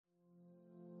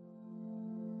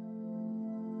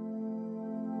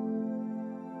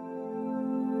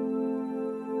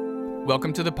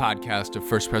Welcome to the podcast of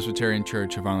First Presbyterian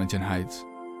Church of Arlington Heights.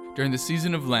 During the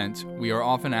season of Lent, we are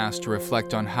often asked to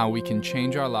reflect on how we can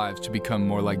change our lives to become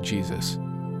more like Jesus.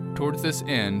 Towards this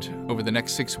end, over the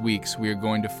next 6 weeks, we are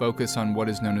going to focus on what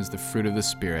is known as the fruit of the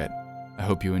Spirit. I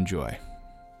hope you enjoy.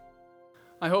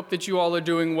 I hope that you all are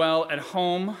doing well at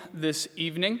home this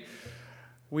evening.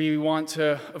 We want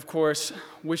to, of course,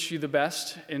 wish you the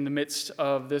best in the midst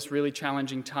of this really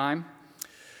challenging time.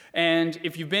 And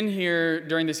if you've been here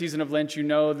during the season of Lent, you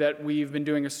know that we've been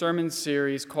doing a sermon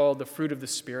series called The Fruit of the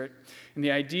Spirit. And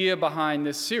the idea behind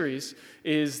this series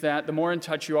is that the more in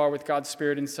touch you are with God's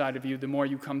Spirit inside of you, the more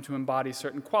you come to embody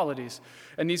certain qualities.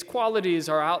 And these qualities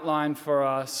are outlined for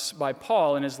us by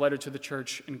Paul in his letter to the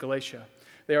church in Galatia.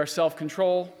 They are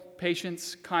self-control,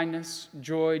 patience, kindness,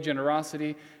 joy,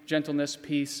 generosity, gentleness,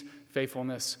 peace,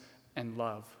 faithfulness, and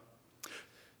love.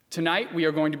 Tonight, we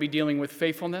are going to be dealing with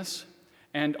faithfulness.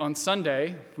 And on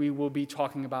Sunday, we will be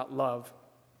talking about love.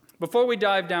 Before we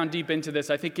dive down deep into this,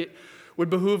 I think it would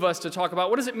behoove us to talk about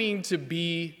what does it mean to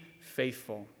be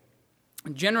faithful.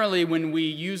 Generally, when we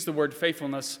use the word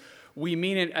faithfulness, we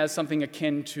mean it as something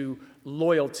akin to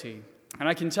loyalty. And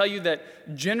I can tell you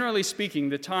that generally speaking,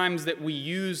 the times that we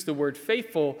use the word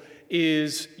faithful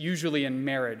is usually in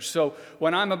marriage. So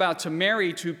when I'm about to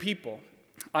marry two people,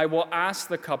 I will ask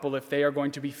the couple if they are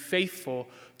going to be faithful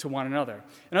to one another.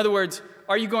 In other words,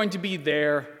 are you going to be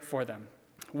there for them?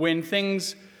 When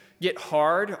things get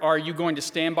hard, are you going to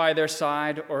stand by their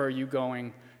side or are you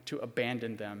going to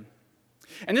abandon them?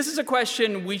 And this is a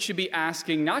question we should be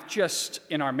asking not just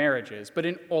in our marriages, but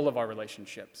in all of our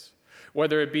relationships,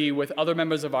 whether it be with other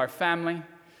members of our family,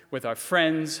 with our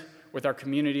friends, with our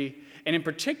community, and in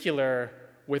particular,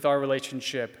 with our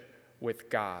relationship with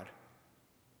God.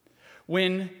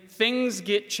 When things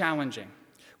get challenging,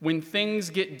 when things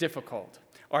get difficult,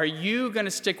 are you going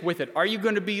to stick with it? Are you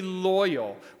going to be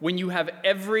loyal when you have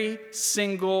every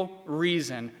single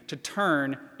reason to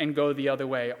turn and go the other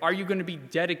way? Are you going to be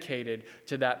dedicated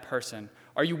to that person?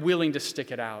 Are you willing to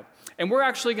stick it out? And we're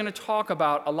actually going to talk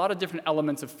about a lot of different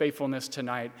elements of faithfulness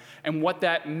tonight and what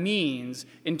that means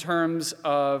in terms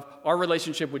of our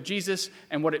relationship with Jesus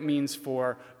and what it means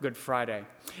for Good Friday.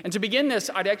 And to begin this,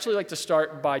 I'd actually like to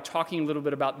start by talking a little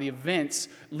bit about the events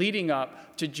leading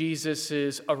up to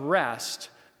Jesus' arrest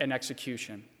and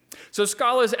execution. So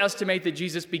scholars estimate that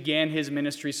Jesus began his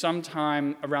ministry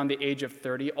sometime around the age of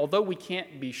 30, although we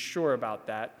can't be sure about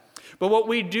that. But what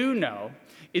we do know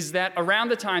is that around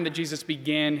the time that Jesus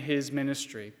began his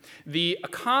ministry, the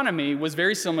economy was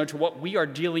very similar to what we are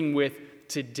dealing with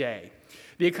today.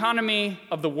 The economy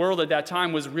of the world at that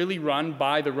time was really run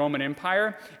by the Roman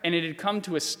Empire, and it had come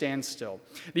to a standstill.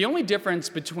 The only difference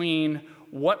between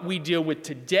what we deal with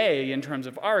today in terms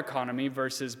of our economy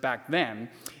versus back then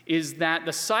is that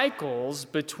the cycles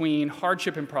between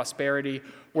hardship and prosperity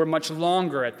were much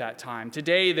longer at that time.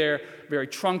 Today, they're very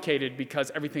truncated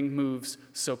because everything moves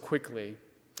so quickly.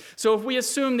 So if we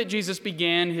assume that Jesus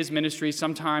began his ministry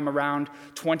sometime around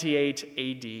 28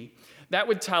 AD, that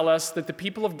would tell us that the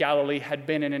people of Galilee had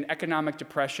been in an economic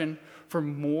depression for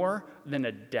more than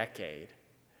a decade.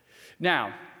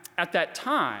 Now, at that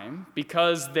time,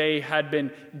 because they had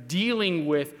been dealing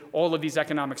with all of these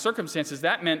economic circumstances,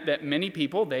 that meant that many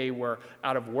people, they were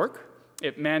out of work.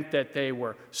 It meant that they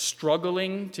were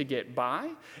struggling to get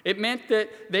by. It meant that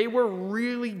they were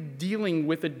really dealing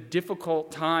with a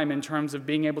difficult time in terms of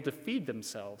being able to feed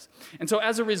themselves. And so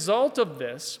as a result of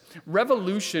this,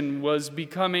 revolution was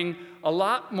becoming a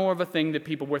lot more of a thing that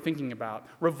people were thinking about.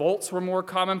 Revolts were more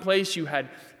commonplace. You had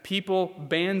people,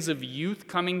 bands of youth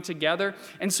coming together.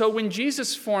 And so when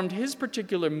Jesus formed his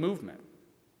particular movement,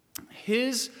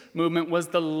 his movement was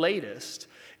the latest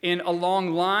in a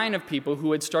long line of people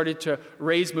who had started to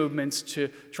raise movements to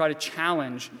try to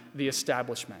challenge the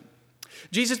establishment.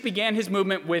 Jesus began his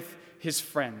movement with his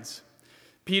friends,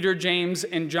 Peter, James,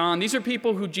 and John. These are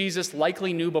people who Jesus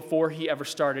likely knew before he ever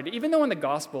started. Even though in the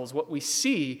Gospels, what we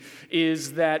see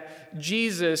is that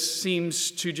Jesus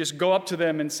seems to just go up to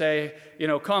them and say,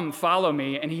 come, follow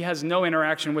me, and he has no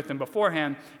interaction with them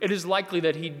beforehand, it is likely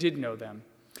that he did know them.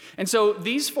 And so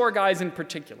these four guys in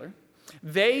particular,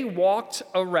 they walked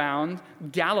around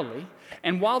Galilee,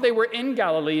 and while they were in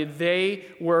Galilee, they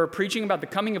were preaching about the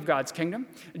coming of God's kingdom.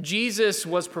 Jesus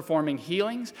was performing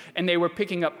healings, and they were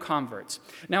picking up converts.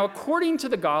 Now, according to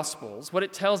the Gospels, what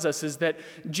it tells us is that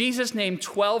Jesus named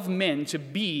 12 men to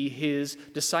be his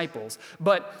disciples.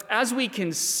 But as we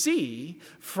can see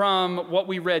from what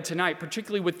we read tonight,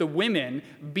 particularly with the women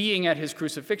being at his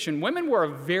crucifixion, women were a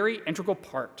very integral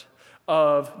part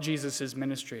of Jesus'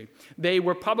 ministry. They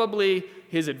were probably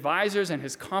his advisors and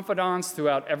his confidants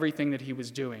throughout everything that he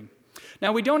was doing.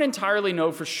 Now, we don't entirely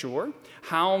know for sure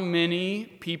how many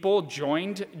people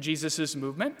joined Jesus'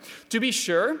 movement. To be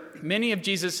sure, many of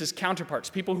Jesus' counterparts,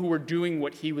 people who were doing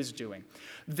what he was doing,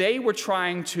 they were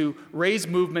trying to raise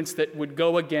movements that would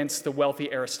go against the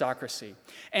wealthy aristocracy.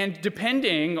 And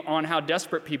depending on how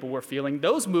desperate people were feeling,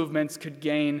 those movements could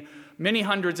gain many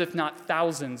hundreds, if not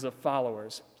thousands, of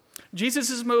followers.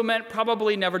 Jesus' movement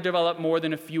probably never developed more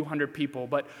than a few hundred people,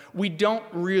 but we don't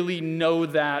really know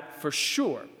that for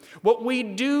sure. What we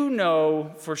do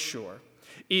know for sure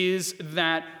is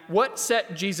that what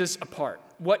set Jesus apart,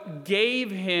 what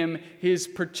gave him his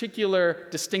particular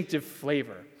distinctive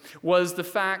flavor, was the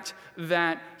fact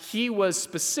that he was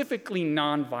specifically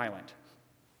nonviolent.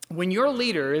 When your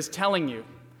leader is telling you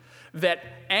that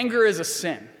anger is a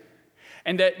sin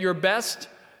and that your best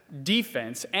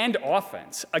defense and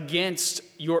offense against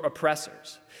your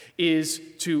oppressors is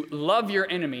to love your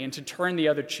enemy and to turn the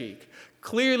other cheek,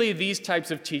 clearly these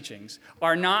types of teachings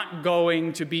are not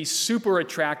going to be super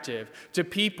attractive to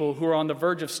people who are on the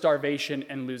verge of starvation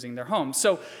and losing their homes.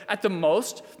 So at the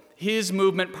most, his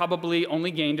movement probably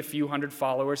only gained a few hundred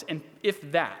followers, and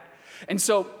if that. And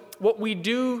so what we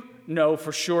do know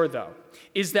for sure, though,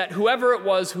 is that whoever it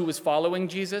was who was following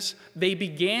Jesus, they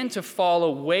began to fall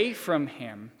away from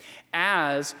him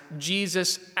as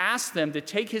Jesus asked them to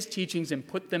take his teachings and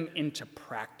put them into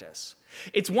practice.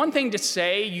 It's one thing to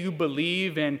say you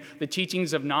believe in the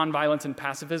teachings of nonviolence and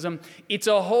pacifism. It's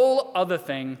a whole other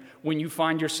thing when you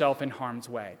find yourself in harm's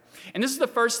way. And this is the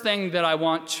first thing that I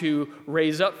want to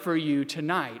raise up for you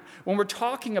tonight when we're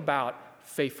talking about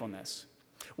faithfulness.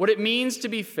 What it means to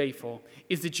be faithful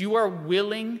is that you are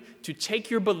willing to take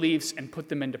your beliefs and put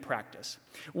them into practice.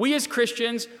 We as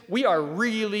Christians, we are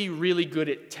really, really good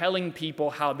at telling people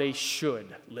how they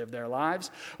should live their lives.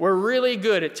 We're really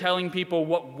good at telling people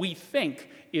what we think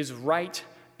is right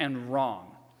and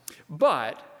wrong.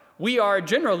 But we are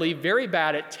generally very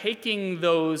bad at taking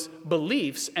those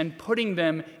beliefs and putting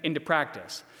them into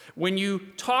practice. When you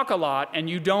talk a lot and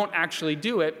you don't actually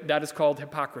do it, that is called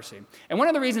hypocrisy. And one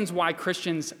of the reasons why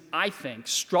Christians, I think,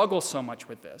 struggle so much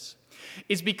with this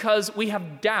is because we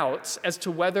have doubts as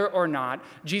to whether or not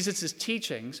Jesus'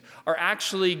 teachings are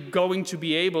actually going to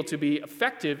be able to be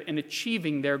effective in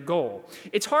achieving their goal.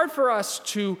 It's hard for us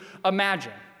to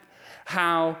imagine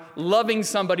how loving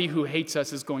somebody who hates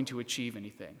us is going to achieve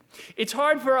anything. It's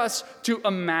hard for us to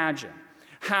imagine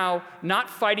how not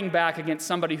fighting back against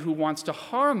somebody who wants to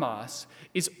harm us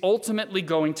is ultimately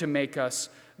going to make us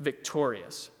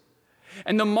victorious.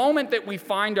 And the moment that we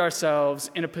find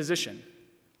ourselves in a position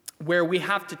where we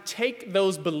have to take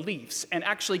those beliefs and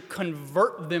actually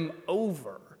convert them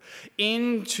over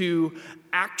into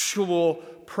actual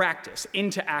practice,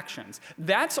 into actions,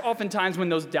 that's oftentimes when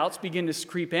those doubts begin to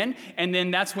creep in, and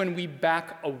then that's when we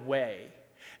back away.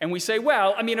 And we say,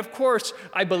 well, I mean, of course,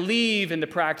 I believe in the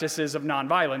practices of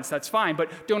nonviolence, that's fine,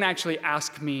 but don't actually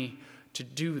ask me to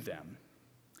do them.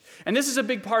 And this is a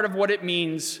big part of what it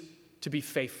means to be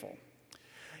faithful.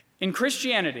 In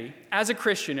Christianity, as a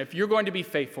Christian, if you're going to be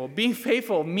faithful, being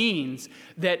faithful means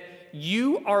that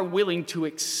you are willing to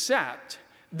accept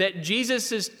that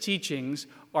Jesus' teachings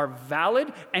are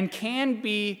valid and can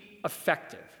be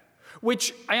effective,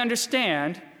 which I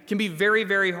understand can be very,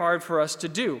 very hard for us to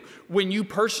do when you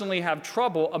personally have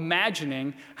trouble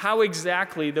imagining how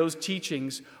exactly those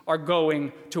teachings are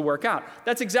going to work out.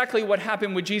 That's exactly what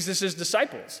happened with Jesus'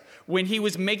 disciples when he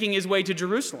was making his way to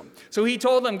Jerusalem. So he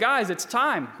told them, guys, it's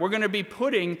time. We're going to be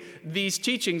putting these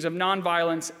teachings of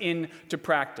nonviolence into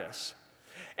practice.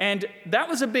 And that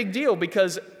was a big deal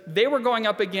because they were going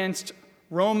up against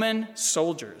Roman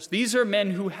soldiers. These are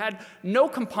men who had no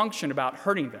compunction about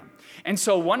hurting them. And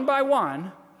so one by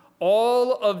one,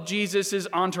 all of Jesus'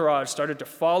 entourage started to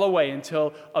fall away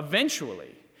until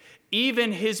eventually,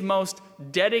 even his most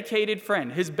dedicated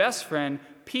friend, his best friend,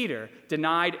 Peter,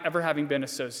 denied ever having been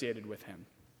associated with him.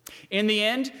 In the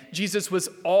end, Jesus was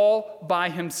all by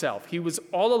himself. He was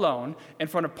all alone in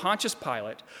front of Pontius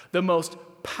Pilate, the most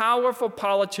powerful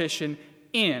politician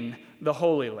in the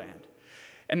Holy Land.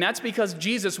 And that's because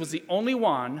Jesus was the only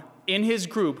one in his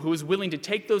group who was willing to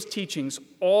take those teachings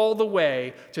all the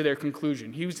way to their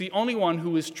conclusion. He was the only one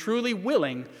who was truly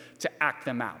willing to act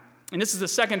them out. And this is the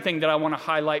second thing that I want to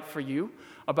highlight for you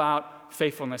about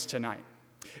faithfulness tonight.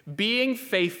 Being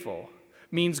faithful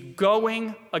means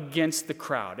going against the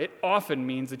crowd. It often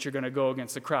means that you're going to go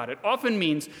against the crowd. It often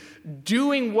means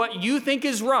doing what you think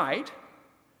is right,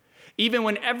 even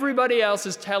when everybody else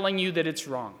is telling you that it's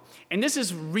wrong. And this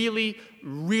is really,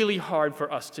 really hard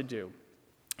for us to do.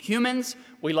 Humans,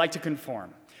 we like to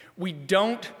conform. We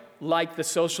don't like the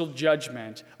social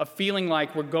judgment of feeling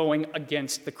like we're going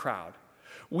against the crowd.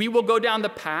 We will go down the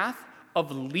path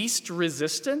of least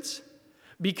resistance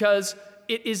because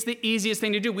it is the easiest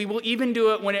thing to do. We will even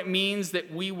do it when it means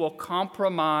that we will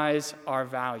compromise our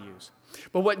values.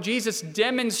 But what Jesus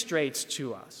demonstrates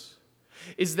to us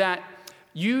is that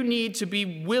you need to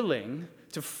be willing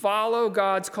to follow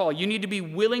God's call. You need to be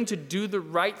willing to do the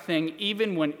right thing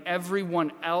even when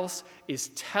everyone else is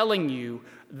telling you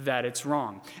that it's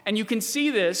wrong. And you can see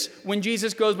this when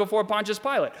Jesus goes before Pontius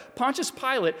Pilate. Pontius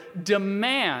Pilate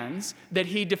demands that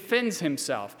he defends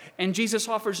himself, and Jesus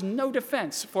offers no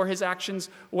defense for his actions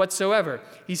whatsoever.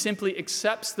 He simply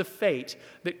accepts the fate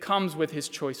that comes with his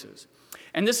choices.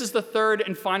 And this is the third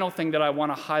and final thing that I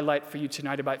want to highlight for you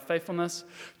tonight about faithfulness.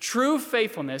 True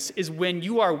faithfulness is when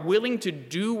you are willing to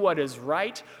do what is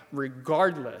right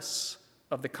regardless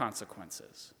of the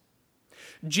consequences.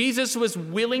 Jesus was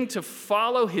willing to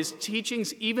follow his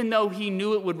teachings even though he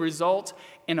knew it would result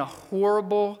in a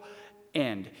horrible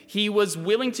end. He was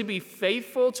willing to be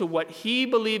faithful to what he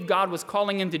believed God was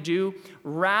calling him to do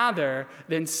rather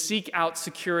than seek out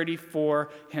security for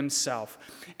himself.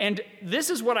 And this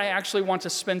is what I actually want to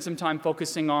spend some time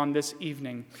focusing on this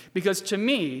evening, because to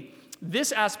me,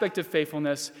 this aspect of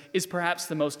faithfulness is perhaps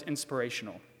the most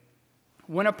inspirational.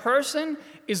 When a person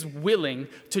is willing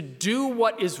to do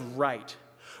what is right,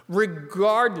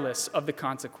 regardless of the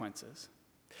consequences,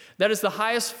 that is the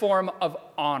highest form of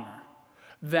honor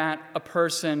that a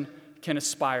person can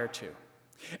aspire to.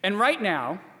 And right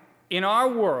now, in our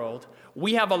world,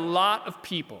 we have a lot of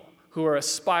people who are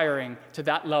aspiring to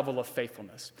that level of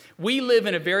faithfulness. We live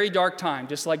in a very dark time,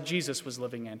 just like Jesus was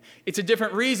living in. It's a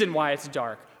different reason why it's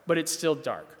dark, but it's still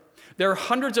dark. There are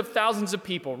hundreds of thousands of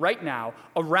people right now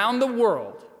around the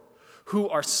world who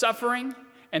are suffering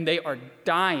and they are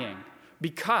dying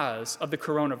because of the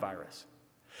coronavirus.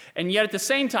 And yet at the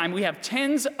same time, we have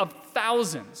tens of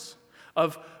thousands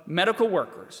of medical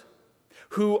workers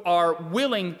who are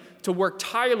willing to work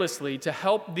tirelessly to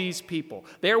help these people.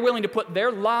 They are willing to put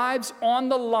their lives on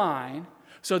the line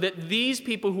so that these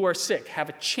people who are sick have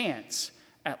a chance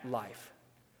at life.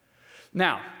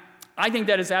 Now, I think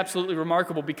that is absolutely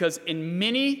remarkable because in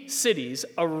many cities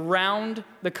around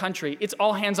the country, it's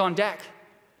all hands on deck.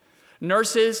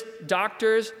 Nurses,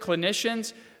 doctors,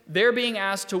 clinicians, they're being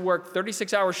asked to work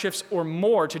 36-hour shifts or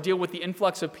more to deal with the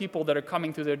influx of people that are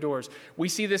coming through their doors. We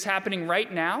see this happening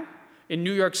right now in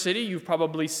New York City. You've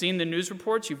probably seen the news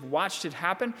reports. You've watched it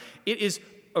happen. It is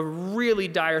a really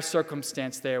dire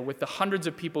circumstance there with the hundreds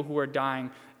of people who are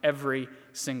dying every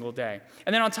single day.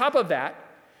 And then on top of that,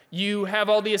 you have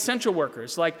all the essential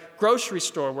workers, like grocery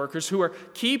store workers, who are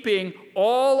keeping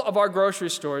all of our grocery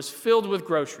stores filled with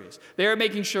groceries. They are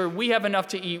making sure we have enough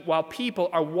to eat while people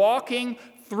are walking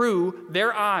through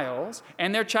their aisles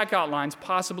and their checkout lines,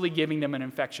 possibly giving them an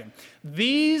infection.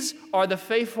 These are the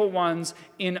faithful ones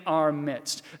in our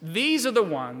midst. These are the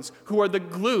ones who are the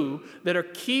glue that are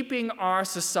keeping our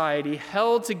society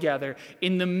held together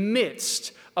in the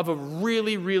midst of a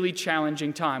really, really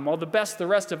challenging time. While the best the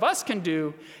rest of us can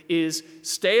do is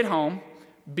stay at home,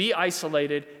 be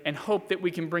isolated, and hope that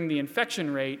we can bring the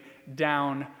infection rate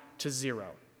down to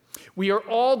zero. We are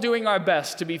all doing our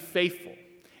best to be faithful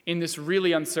in this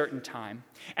really uncertain time.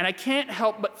 And I can't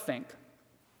help but think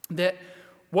that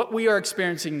what we are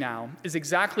experiencing now is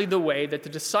exactly the way that the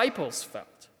disciples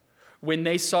felt when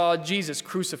they saw Jesus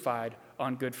crucified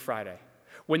on Good Friday.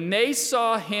 When they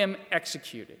saw him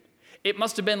executed, it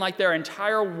must have been like their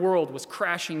entire world was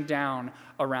crashing down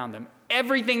around them.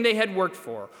 Everything they had worked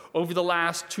for over the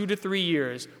last 2 to 3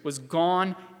 years was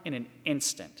gone in an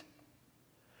instant.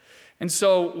 And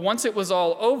so once it was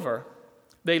all over,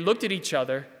 they looked at each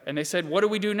other and they said, what do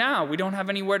we do now? We don't have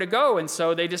anywhere to go. And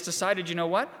so they just decided, you know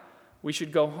what? We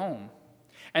should go home.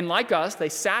 And like us, they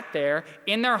sat there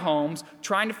in their homes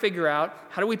trying to figure out,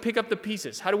 how do we pick up the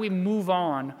pieces? How do we move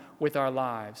on with our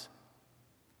lives?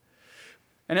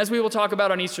 And as we will talk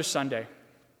about on Easter Sunday,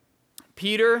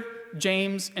 Peter,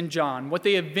 James, and John, what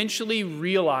they eventually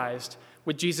realized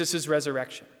with Jesus'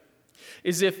 resurrection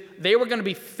is if they were going to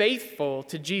be faithful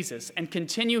to Jesus and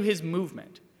continue his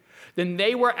movement, then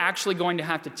they were actually going to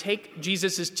have to take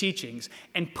Jesus' teachings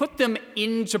and put them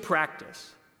into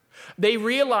practice. They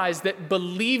realized that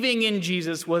believing in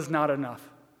Jesus was not enough.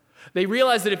 They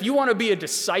realized that if you want to be a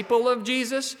disciple of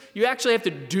Jesus, you actually have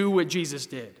to do what Jesus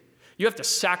did. You have to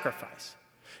sacrifice.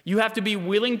 You have to be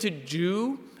willing to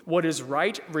do what is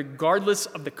right regardless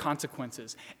of the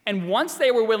consequences. And once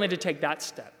they were willing to take that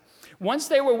step, once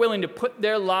they were willing to put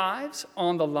their lives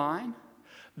on the line,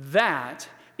 that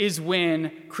is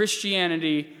when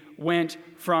Christianity went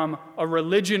from a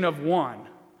religion of one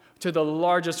to the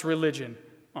largest religion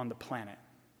on the planet.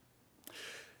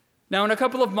 Now, in a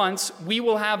couple of months, we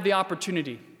will have the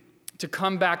opportunity to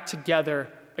come back together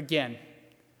again.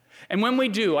 And when we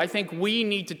do, I think we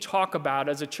need to talk about,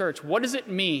 as a church, what does it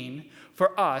mean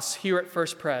for us here at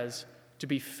First Pres to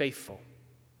be faithful?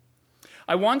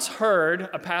 I once heard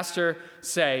a pastor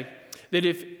say that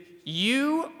if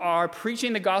you are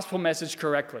preaching the gospel message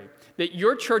correctly, that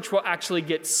your church will actually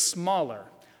get smaller,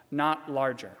 not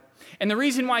larger. And the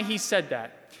reason why he said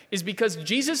that is because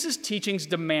Jesus' teachings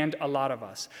demand a lot of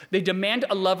us. They demand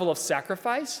a level of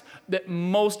sacrifice that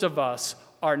most of us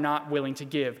are not willing to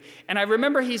give. And I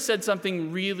remember he said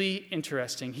something really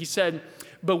interesting. He said,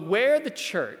 "Beware the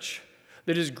church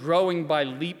that is growing by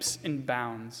leaps and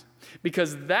bounds,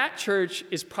 because that church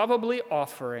is probably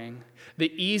offering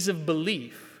the ease of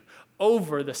belief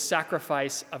over the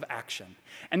sacrifice of action."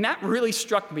 And that really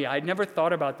struck me. I'd never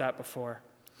thought about that before.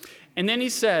 And then he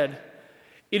said,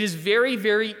 "It is very,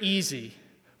 very easy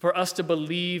for us to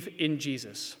believe in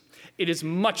Jesus. It is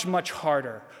much, much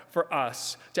harder for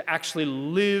us to actually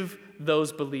live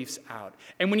those beliefs out."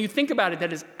 And when you think about it,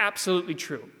 that is absolutely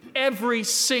true. Every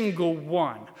single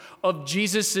one of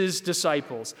Jesus'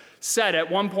 disciples said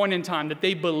at one point in time that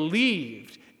they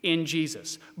believed in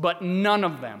Jesus, but none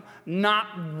of them,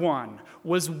 not one,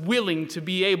 was willing to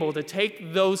be able to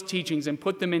take those teachings and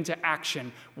put them into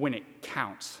action when it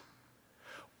counts.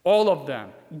 All of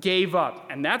them gave up,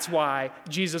 and that's why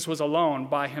Jesus was alone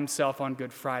by himself on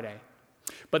Good Friday.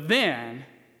 But then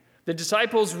the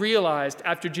disciples realized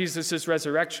after Jesus'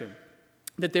 resurrection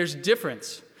that there's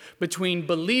difference between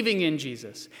believing in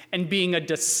Jesus and being a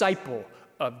disciple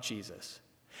of Jesus.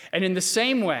 And in the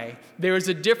same way, there is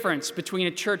a difference between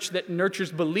a church that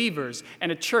nurtures believers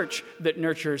and a church that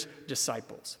nurtures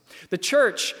disciples. The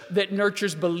church that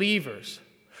nurtures believers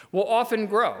will often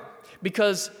grow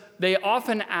because they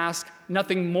often ask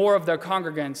nothing more of their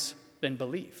congregants than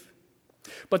belief.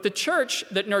 But the church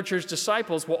that nurtures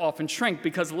disciples will often shrink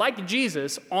because, like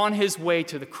Jesus on his way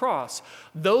to the cross,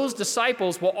 those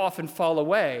disciples will often fall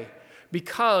away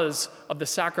because of the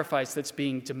sacrifice that's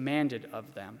being demanded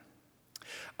of them.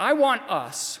 I want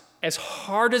us, as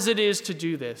hard as it is to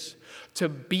do this, to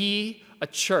be a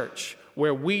church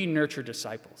where we nurture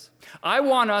disciples. I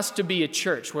want us to be a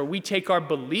church where we take our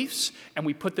beliefs and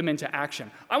we put them into action.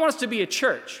 I want us to be a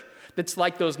church that's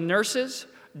like those nurses,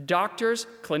 doctors,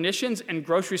 clinicians, and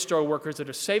grocery store workers that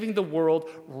are saving the world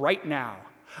right now.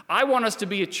 I want us to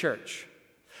be a church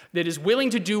that is willing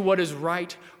to do what is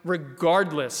right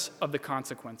regardless of the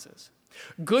consequences.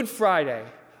 Good Friday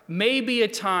may be a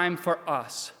time for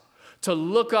us to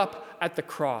look up at the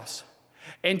cross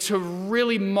and to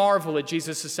really marvel at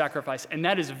Jesus' sacrifice. And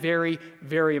that is very,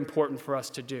 very important for us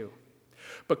to do.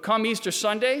 But come Easter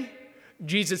Sunday,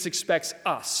 Jesus expects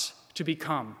us to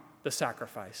become the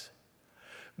sacrifice.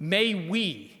 May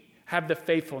we have the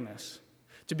faithfulness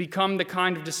to become the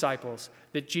kind of disciples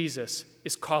that Jesus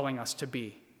is calling us to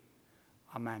be.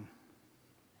 Amen.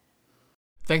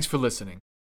 Thanks for listening.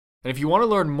 And if you want to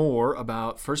learn more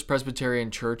about First Presbyterian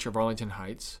Church of Arlington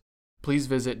Heights, please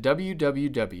visit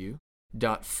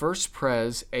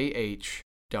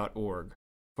www.firstpresah.org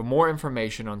for more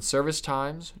information on service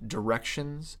times,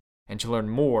 directions, and to learn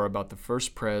more about the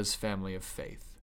First Pres family of faith.